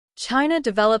China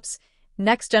develops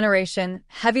next-generation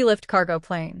heavy-lift cargo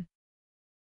plane.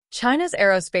 China's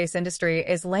aerospace industry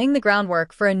is laying the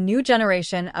groundwork for a new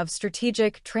generation of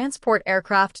strategic transport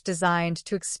aircraft designed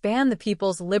to expand the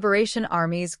People's Liberation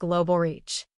Army's global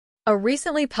reach. A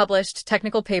recently published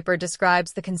technical paper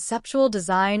describes the conceptual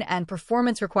design and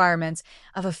performance requirements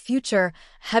of a future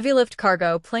heavy-lift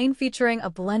cargo plane featuring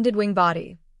a blended wing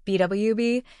body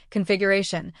 (BWB)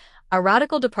 configuration, a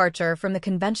radical departure from the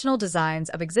conventional designs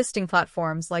of existing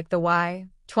platforms like the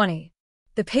Y-20.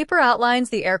 The paper outlines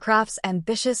the aircraft's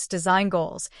ambitious design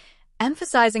goals,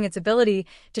 emphasizing its ability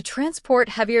to transport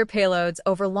heavier payloads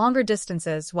over longer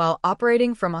distances while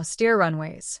operating from austere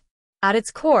runways. At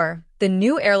its core, the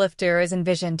new airlifter is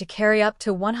envisioned to carry up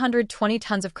to 120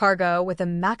 tons of cargo with a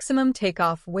maximum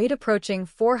takeoff weight approaching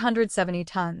 470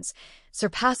 tons,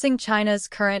 surpassing China's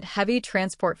current heavy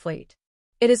transport fleet.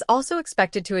 It is also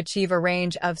expected to achieve a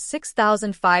range of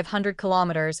 6,500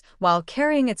 kilometers while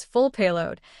carrying its full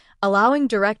payload, allowing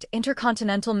direct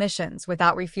intercontinental missions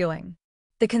without refueling.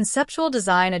 The conceptual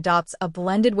design adopts a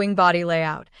blended wing body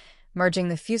layout, merging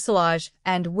the fuselage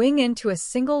and wing into a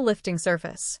single lifting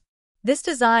surface. This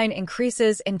design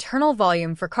increases internal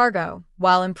volume for cargo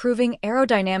while improving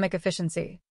aerodynamic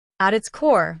efficiency. At its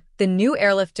core, the new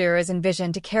airlifter is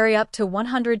envisioned to carry up to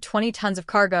 120 tons of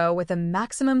cargo with a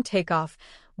maximum takeoff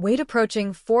weight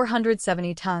approaching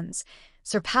 470 tons,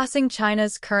 surpassing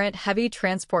China's current heavy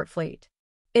transport fleet.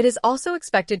 It is also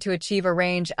expected to achieve a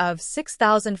range of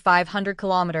 6,500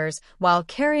 kilometers while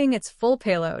carrying its full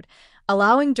payload,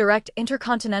 allowing direct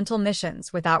intercontinental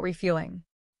missions without refueling.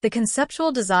 The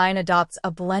conceptual design adopts a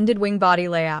blended wing body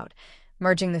layout,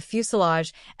 merging the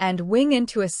fuselage and wing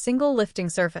into a single lifting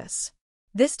surface.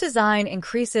 This design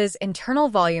increases internal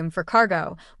volume for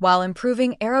cargo while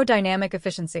improving aerodynamic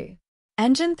efficiency.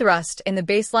 Engine thrust in the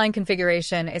baseline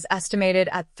configuration is estimated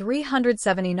at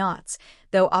 370 knots,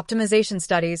 though optimization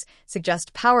studies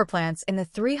suggest power plants in the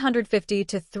 350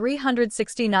 to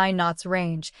 369 knots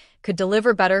range could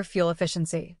deliver better fuel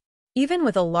efficiency. Even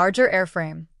with a larger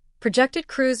airframe, projected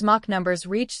cruise Mach numbers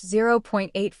reach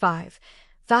 0.85,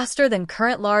 faster than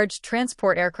current large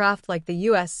transport aircraft like the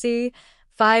US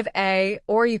C-5A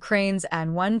or Ukraine's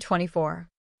An-124.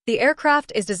 The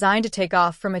aircraft is designed to take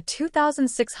off from a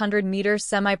 2,600-meter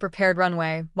semi-prepared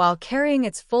runway while carrying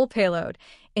its full payload,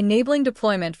 enabling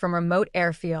deployment from remote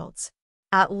airfields.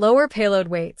 At lower payload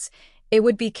weights, it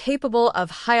would be capable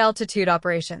of high-altitude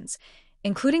operations,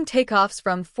 including takeoffs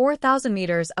from 4,000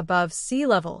 meters above sea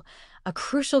level, a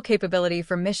crucial capability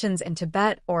for missions in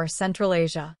Tibet or Central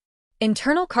Asia.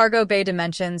 Internal cargo bay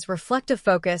dimensions reflect a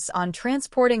focus on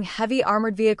transporting heavy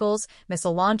armored vehicles,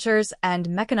 missile launchers, and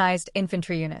mechanized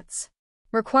infantry units.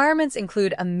 Requirements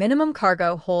include a minimum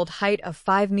cargo hold height of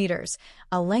 5 meters,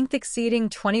 a length exceeding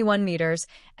 21 meters,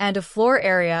 and a floor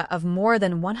area of more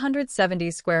than 170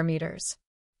 square meters.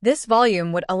 This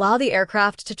volume would allow the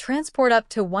aircraft to transport up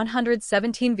to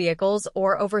 117 vehicles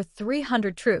or over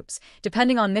 300 troops,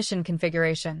 depending on mission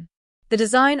configuration. The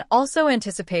design also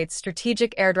anticipates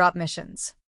strategic airdrop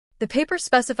missions. The paper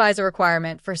specifies a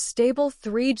requirement for stable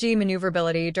 3G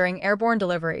maneuverability during airborne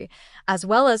delivery, as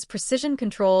well as precision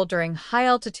control during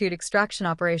high-altitude extraction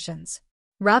operations.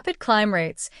 Rapid climb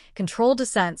rates, controlled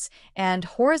descents, and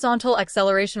horizontal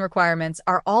acceleration requirements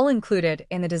are all included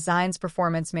in the design's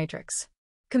performance matrix.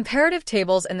 Comparative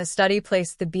tables in the study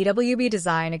place the BWB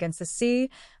design against the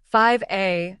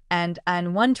C-5A and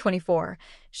An-124,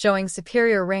 showing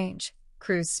superior range,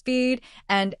 cruise speed,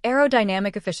 and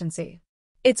aerodynamic efficiency.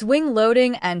 Its wing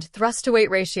loading and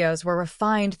thrust-to-weight ratios were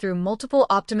refined through multiple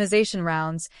optimization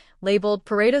rounds, labeled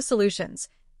Pareto solutions,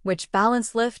 which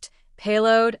balance lift,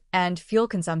 payload, and fuel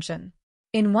consumption.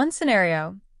 In one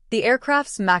scenario, the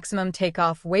aircraft's maximum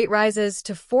takeoff weight rises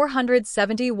to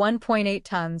 471.8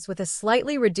 tons with a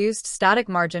slightly reduced static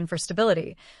margin for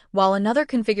stability, while another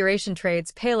configuration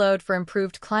trades payload for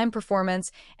improved climb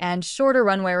performance and shorter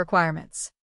runway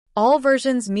requirements. All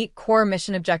versions meet core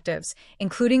mission objectives,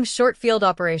 including short field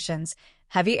operations,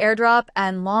 heavy airdrop,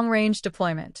 and long-range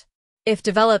deployment. If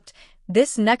developed,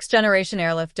 this next-generation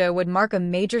airlifter would mark a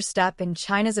major step in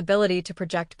China's ability to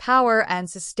project power and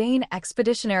sustain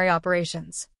expeditionary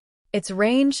operations. Its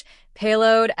range,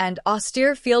 payload, and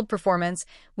austere field performance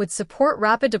would support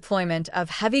rapid deployment of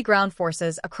heavy ground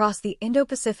forces across the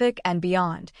Indo-Pacific and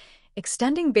beyond,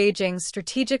 extending Beijing's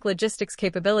strategic logistics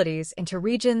capabilities into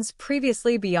regions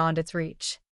previously beyond its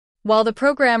reach. While the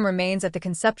program remains at the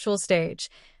conceptual stage,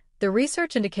 the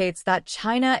research indicates that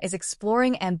China is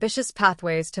exploring ambitious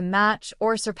pathways to match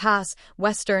or surpass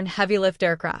Western heavy-lift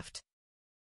aircraft.